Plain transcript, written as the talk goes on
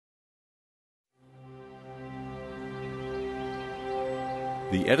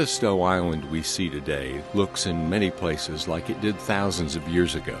The Edisto Island we see today looks in many places like it did thousands of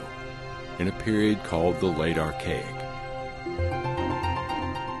years ago, in a period called the Late Archaic.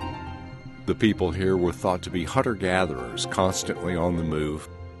 The people here were thought to be hunter-gatherers, constantly on the move,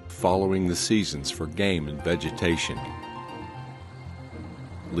 following the seasons for game and vegetation,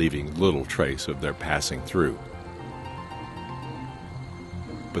 leaving little trace of their passing through.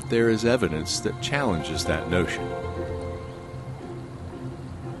 But there is evidence that challenges that notion.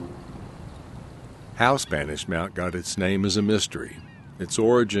 How Spanish Mount got its name is a mystery. Its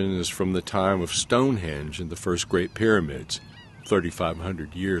origin is from the time of Stonehenge and the first Great Pyramids,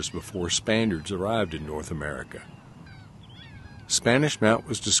 3,500 years before Spaniards arrived in North America. Spanish Mount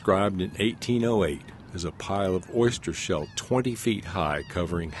was described in 1808 as a pile of oyster shell 20 feet high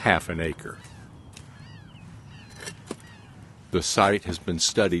covering half an acre. The site has been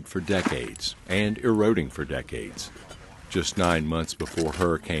studied for decades and eroding for decades. Just 9 months before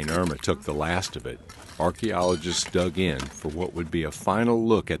Hurricane Irma took the last of it, archaeologists dug in for what would be a final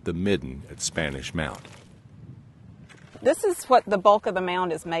look at the midden at Spanish Mount. This is what the bulk of the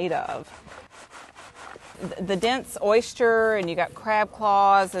mound is made of. The dense oyster, and you got crab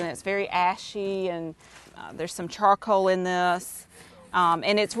claws, and it's very ashy, and there's some charcoal in this.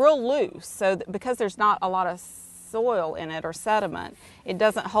 And it's real loose, so because there's not a lot of soil in it or sediment, it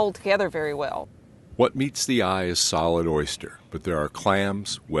doesn't hold together very well. What meets the eye is solid oyster, but there are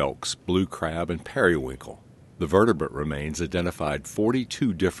clams, whelks, blue crab, and periwinkle. The vertebrate remains identified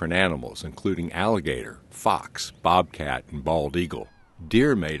 42 different animals, including alligator, fox, bobcat, and bald eagle.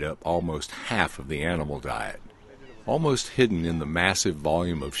 Deer made up almost half of the animal diet. Almost hidden in the massive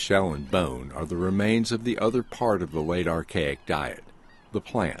volume of shell and bone are the remains of the other part of the late archaic diet, the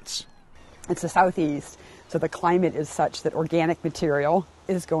plants. It's the southeast, so the climate is such that organic material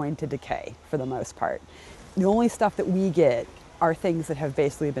is going to decay for the most part. The only stuff that we get are things that have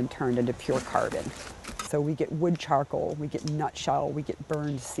basically been turned into pure carbon. So we get wood charcoal, we get nutshell, we get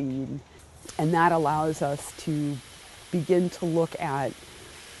burned seed, and that allows us to begin to look at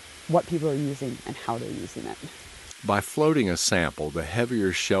what people are using and how they're using it. By floating a sample, the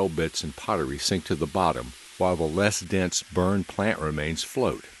heavier shell bits and pottery sink to the bottom, while the less dense burned plant remains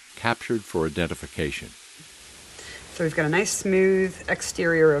float, captured for identification. So we've got a nice smooth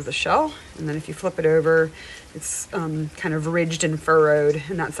exterior of the shell, and then if you flip it over, it's kind of ridged and furrowed,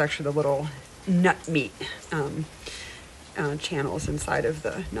 and that's actually the little nut meat channels inside of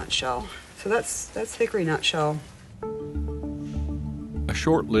the nutshell. So that's hickory nutshell. A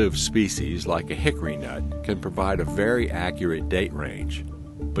short-lived species like a hickory nut can provide a very accurate date range,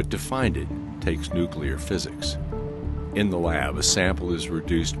 but to find it takes nuclear physics. In the lab, a sample is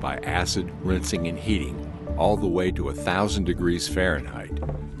reduced by acid, rinsing, and heating all the way to 1,000 degrees Fahrenheit,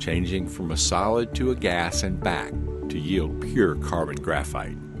 changing from a solid to a gas and back to yield pure carbon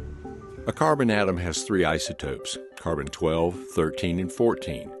graphite. A carbon atom has 3 isotopes, carbon-12, 13, and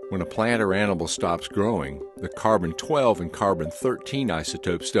 14. When a plant or animal stops growing, the carbon-12 and carbon-13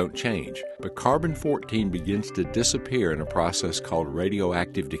 isotopes don't change, but carbon-14 begins to disappear in a process called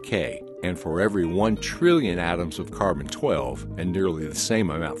radioactive decay, and for every 1 trillion atoms of carbon-12, and nearly the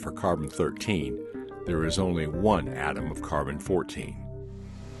same amount for carbon-13, there is only 1 atom of carbon-14.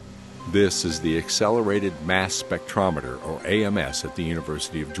 This is the Accelerated Mass Spectrometer, or AMS, at the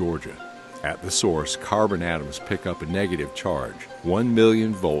University of Georgia. At the source, carbon atoms pick up a negative charge. 1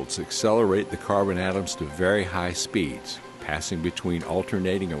 million volts accelerate the carbon atoms to very high speeds, passing between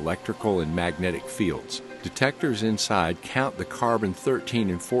alternating electrical and magnetic fields. Detectors inside count the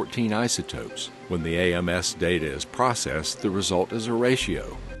carbon-13 and 14 isotopes. When the AMS data is processed, the result is a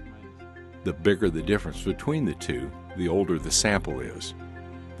ratio. The bigger the difference between the two, the older the sample is.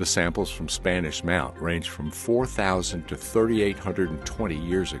 The samples from Spanish Mount range from 4,000 to 3,820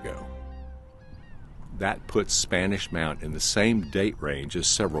 years ago. That puts Spanish Mount in the same date range as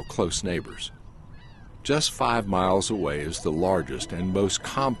several close neighbors. Just 5 miles away is the largest and most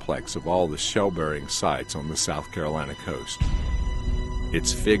complex of all the shell-bearing sites on the South Carolina coast.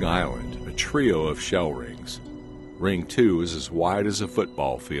 It's Fig Island, a trio of shell rings. Ring 2 is as wide as a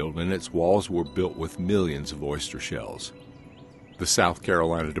football field, and its walls were built with millions of oyster shells. The South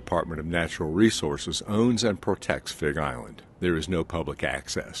Carolina Department of Natural Resources owns and protects Fig Island. There is no public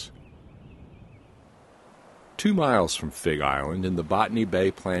access. 2 miles from Fig Island in the Botany Bay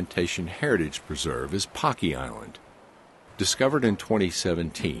Plantation Heritage Preserve is Pocky Island. Discovered in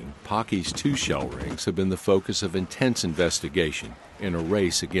 2017, Pocky's 2 shell rings have been the focus of intense investigation in a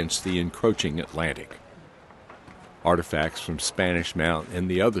race against the encroaching Atlantic. Artifacts from Spanish Mount and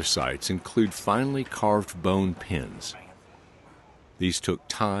the other sites include finely carved bone pins. These took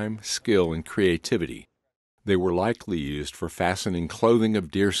time, skill, and creativity, They were likely used for fastening clothing of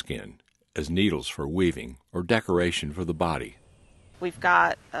deerskin, as needles for weaving, or decoration for the body. We've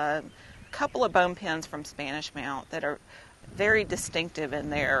got a couple of bone pins from Spanish Mount that are very distinctive in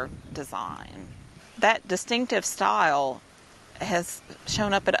their design. That distinctive style has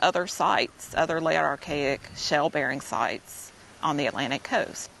shown up at other sites, other late archaic shell-bearing sites on the Atlantic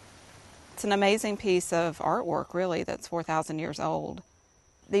coast. It's an amazing piece of artwork, really, that's 4,000 years old.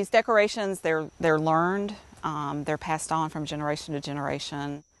 These decorations, they're learned, they're passed on from generation to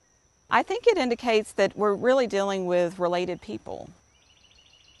generation. I think it indicates that we're really dealing with related people.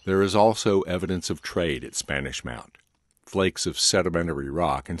 There is also evidence of trade at Spanish Mount, flakes of sedimentary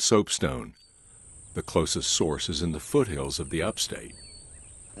rock and soapstone. The closest source is in the foothills of the upstate.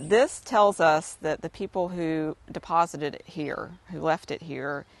 This tells us that the people who deposited it here, who left it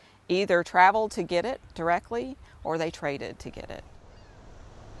here, either traveled to get it directly or they traded to get it.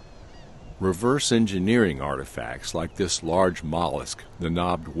 Reverse engineering artifacts like this large mollusk, the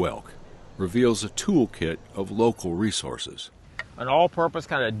knobbed whelk, reveals a toolkit of local resources. An all-purpose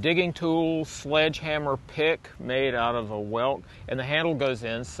kind of digging tool, sledgehammer pick made out of a whelk, and the handle goes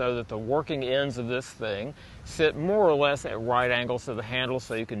in so that the working ends of this thing sit more or less at right angles to the handle,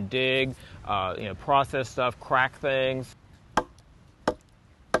 so you can dig, process stuff, crack things.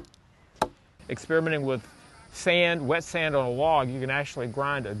 Experimenting with sand, wet sand on a log, you can actually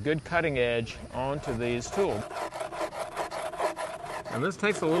grind a good cutting edge onto these tools. And this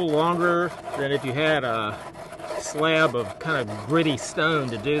takes a little longer than if you had a slab of kind of gritty stone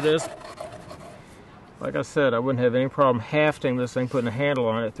to do this. Like I said, I wouldn't have any problem hafting this thing, putting a handle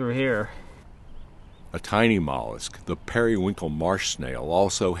on it through here. A tiny mollusk, the periwinkle marsh snail,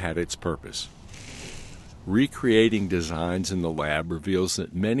 also had its purpose. Recreating designs in the lab reveals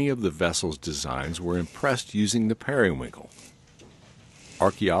that many of the vessel's designs were impressed using the periwinkle.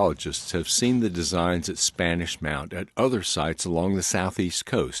 Archaeologists have seen the designs at Spanish Mount at other sites along the southeast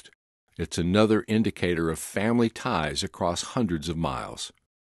coast. It's another indicator of family ties across hundreds of miles.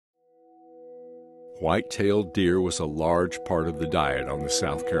 White-tailed deer was a large part of the diet on the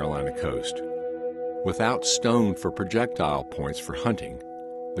South Carolina coast. Without stone for projectile points for hunting,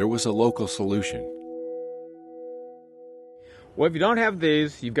 there was a local solution. Well, if you don't have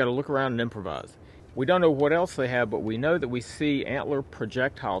these, you've got to look around and improvise. We don't know what else they have, but we know that we see antler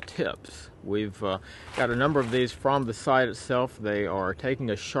projectile tips. We've got a number of these from the site itself. They are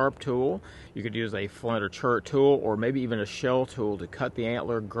taking a sharp tool. You could use a flint or chert tool, or maybe even a shell tool to cut the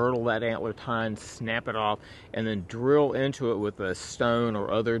antler, girdle that antler tine, snap it off, and then drill into it with a stone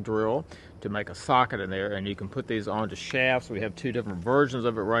or other drill to make a socket in there. And you can put these onto shafts. We have two different versions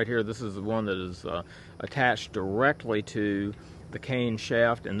of it right here. This is the one that is attached directly to the cane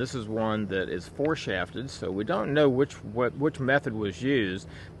shaft, and this is one that is four-shafted, so we don't know which method was used,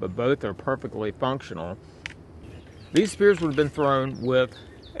 but both are perfectly functional. These spears would have been thrown with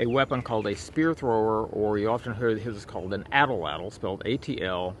a weapon called a spear thrower, or you often hear this called an atlatl, spelled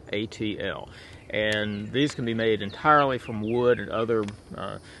A-T-L-A-T-L. And these can be made entirely from wood and other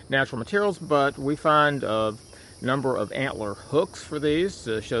natural materials, but we find number of antler hooks for these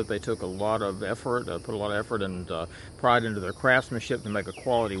to show that they took a lot of effort, put a lot of effort and pride into their craftsmanship to make a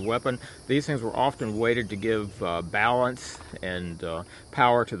quality weapon. These things were often weighted to give balance and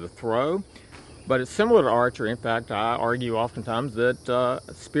power to the throw. But it's similar to archery. In fact, I argue oftentimes that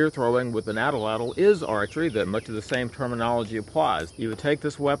spear throwing with an atlatl is archery, that much of the same terminology applies. You would take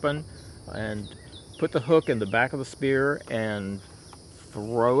this weapon and put the hook in the back of the spear and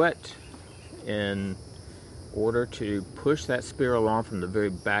throw it in order to push that spear along from the very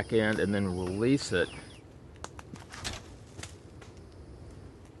back end and then release it.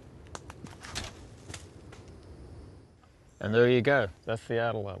 And there you go. That's the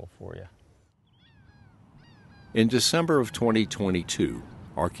atlatl for you. In December of 2022,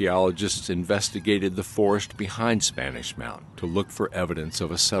 archaeologists investigated the forest behind Spanish Mount to look for evidence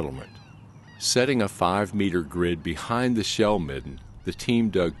of a settlement. Setting a 5-meter grid behind the shell midden, the team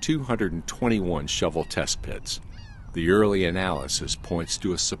dug 221 shovel test pits. The early analysis points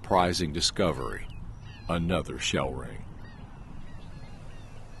to a surprising discovery: another shell ring.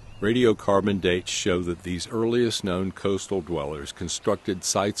 Radiocarbon dates show that these earliest known coastal dwellers constructed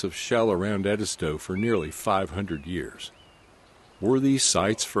sites of shell around Edisto for nearly 500 years. Were these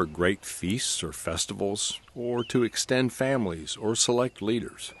sites for great feasts or festivals, or to extend families or select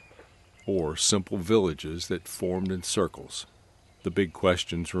leaders, or simple villages that formed in circles? The big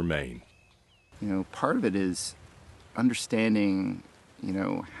questions remain. Part of it is understanding,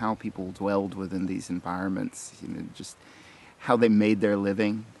 how people dwelled within these environments, just how they made their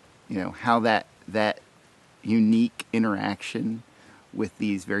living, how that unique interaction with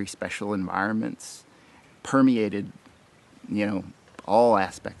these very special environments permeated, all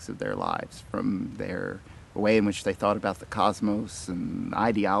aspects of their lives, from their way in which they thought about the cosmos and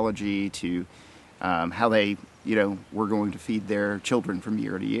ideology to how they, were going to feed their children from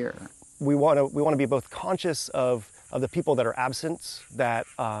year to year. We want to be both conscious of the people that are absent, that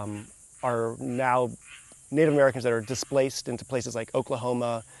are now Native Americans that are displaced into places like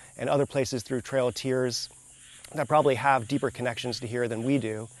Oklahoma and other places through Trail of Tears that probably have deeper connections to here than we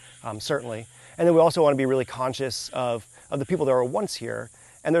do, certainly. And then we also want to be really conscious of the people that were once here.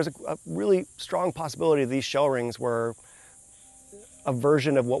 And there's a really strong possibility these shell rings were a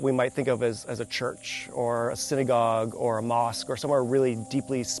version of what we might think of as a church or a synagogue or a mosque or somewhere really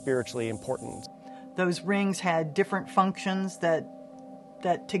deeply spiritually important. Those rings had different functions that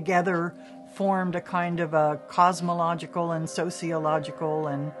together formed a kind of a cosmological and sociological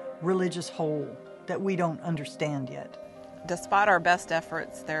and religious whole that we don't understand yet. Despite our best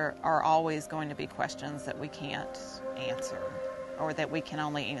efforts, there are always going to be questions that we can't answer, or that we can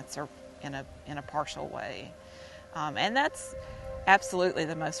only answer in a partial way. And that's absolutely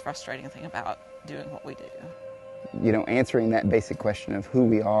the most frustrating thing about doing what we do. Answering that basic question of who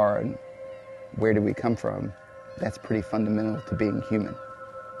we are and where do we come from, that's pretty fundamental to being human.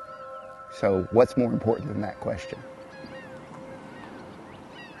 So what's more important than that question?